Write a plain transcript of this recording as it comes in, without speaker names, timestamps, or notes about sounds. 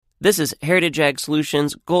This is Heritage Ag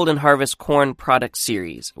Solutions Golden Harvest Corn Product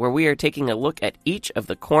Series, where we are taking a look at each of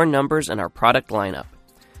the corn numbers in our product lineup.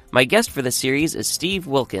 My guest for the series is Steve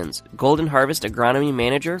Wilkins, Golden Harvest Agronomy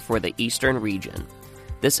Manager for the Eastern Region.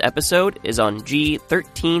 This episode is on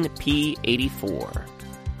G13P84.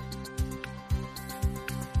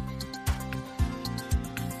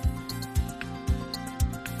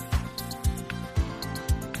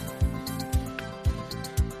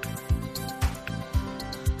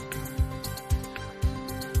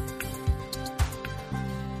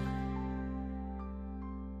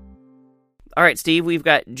 All right, Steve, we've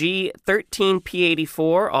got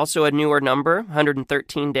G13P84, also a newer number,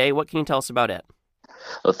 113 day. What can you tell us about it?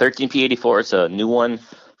 Well, 13P84 is a new one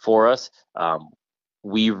for us.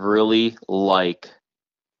 We really like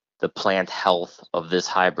the plant health of this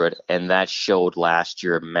hybrid, and that showed last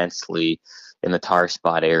year immensely in the tar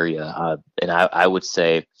spot area. And I would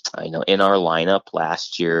say, in our lineup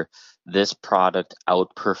last year, this product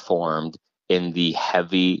outperformed in the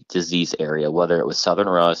heavy disease area, whether it was southern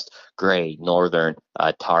rust, gray, northern,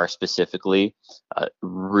 tar specifically,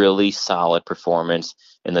 really solid performance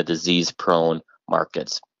in the disease-prone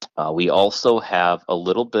markets. We also have a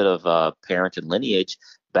little bit of parent and lineage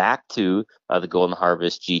back to the Golden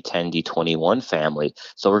Harvest G10D21 family.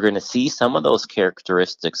 So we're going to see some of those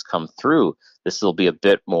characteristics come through. This will be a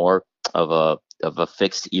bit more of a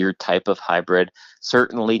fixed ear type of hybrid,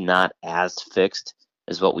 certainly not as fixed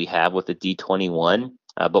is what we have with the D21,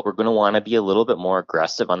 but we're going to want to be a little bit more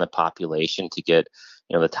aggressive on the population to get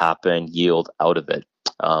the top end yield out of it.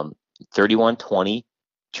 3120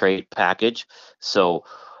 trait package, so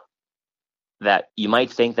that you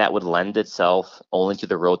might think that would lend itself only to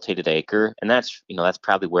the rotated acre, and that's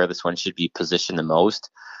probably where this one should be positioned the most.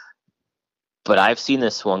 But I've seen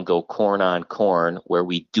this one go corn on corn where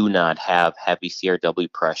we do not have heavy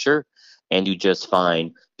CRW pressure, and you just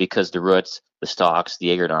find because the roots, the stalks, the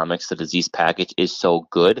agronomics, the disease package is so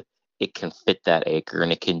good, it can fit that acre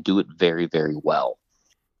and it can do it very, very well.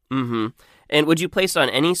 Mm-hmm. And would you place it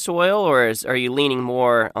on any soil, or are you leaning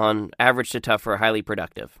more on average to tough or highly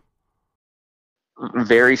productive?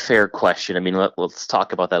 Very fair question. I mean, let's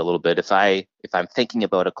talk about that a little bit. If I'm thinking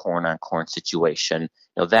about a corn on corn situation,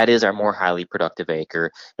 that is our more highly productive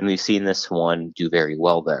acre, and we've seen this one do very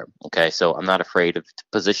well there. Okay, so I'm not afraid to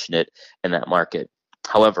position it in that market.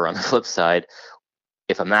 However, on the flip side,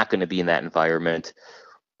 if I'm not going to be in that environment,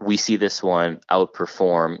 we see this one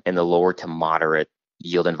outperform in the lower to moderate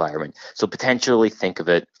yield environment. So potentially think of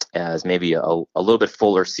it as maybe a little bit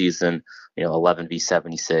fuller season,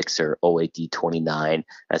 11V76 or 08D29,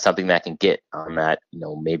 as something that can get on that,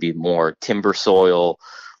 maybe more timber soil,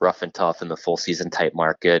 rough and tough in the full season type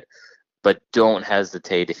market. But don't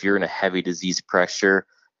hesitate if you're in a heavy disease pressure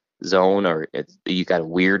zone, or you got a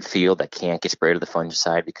weird field that can't get sprayed with the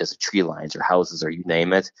fungicide because of tree lines or houses or you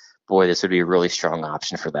name it, boy, this would be a really strong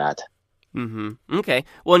option for that. Mm-hmm. Okay.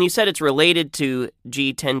 Well, and you said it's related to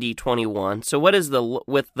G10D21. So what is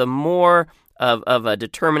with the more of a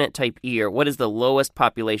determinant type ear, what is the lowest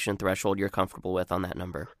population threshold you're comfortable with on that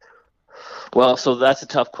number? Well, so that's a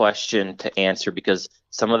tough question to answer because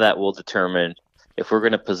some of that will determine if we're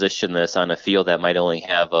going to position this on a field that might only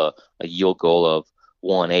have a yield goal of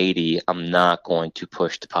 180, I'm not going to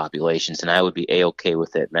push the populations, and I would be A-okay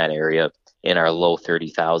with it in that area in our low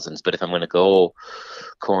 30,000s. But if I'm going to go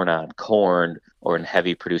corn on corn or in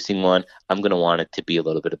heavy producing one, I'm going to want it to be a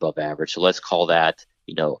little bit above average. So let's call that,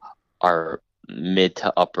 our mid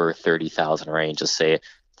to upper 30,000 range. Let's say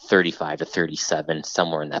 35 to 37,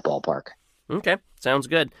 somewhere in that ballpark. Okay, sounds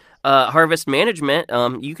good. Harvest management,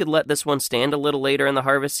 you could let this one stand a little later in the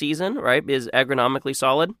harvest season, right? Is agronomically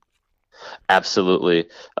solid? Absolutely.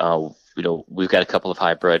 We've got a couple of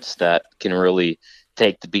hybrids that can really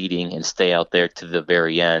take the beating and stay out there to the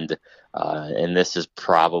very end. And this is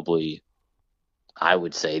probably, I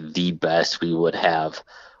would say, the best we would have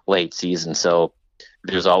late season. So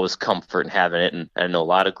there's always comfort in having it. And I know a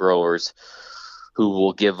lot of growers who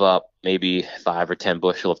will give up maybe 5 or 10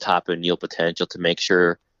 bushel of top end yield potential to make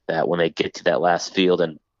sure that when they get to that last field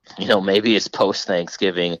and maybe it's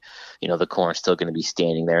post-Thanksgiving, the corn's still going to be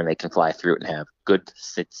standing there and they can fly through it and have good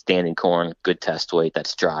standing corn, good test weight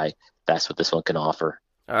that's dry. That's what this one can offer.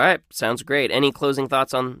 All right. Sounds great. Any closing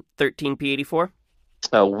thoughts on 13P84?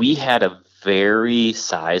 We had a very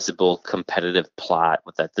sizable competitive plot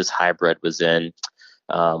that this hybrid was in.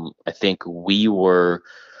 I think we were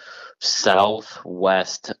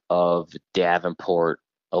southwest of Davenport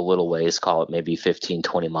a little ways, call it maybe 15,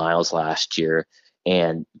 20 miles last year.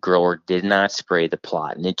 And grower did not spray the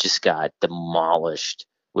plot, and it just got demolished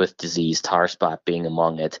with disease, tar spot being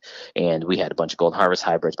among it. And we had a bunch of Golden Harvest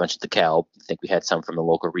hybrids, a bunch of DeKalb. I think we had some from the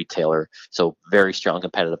local retailer. So very strong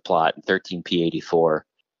competitive plot. 13P84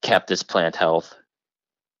 kept this plant health,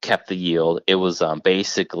 kept the yield. It was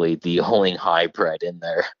basically the only hybrid in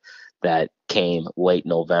there that came late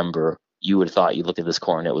November. You would have thought you looked at this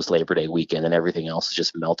corn, it was Labor Day weekend, and everything else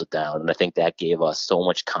just melted down. And I think that gave us so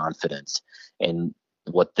much confidence in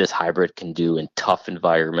what this hybrid can do in tough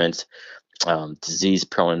environments,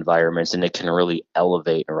 disease-prone environments, and it can really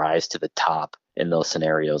elevate and rise to the top in those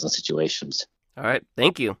scenarios and situations. All right.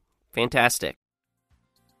 Thank you. Fantastic.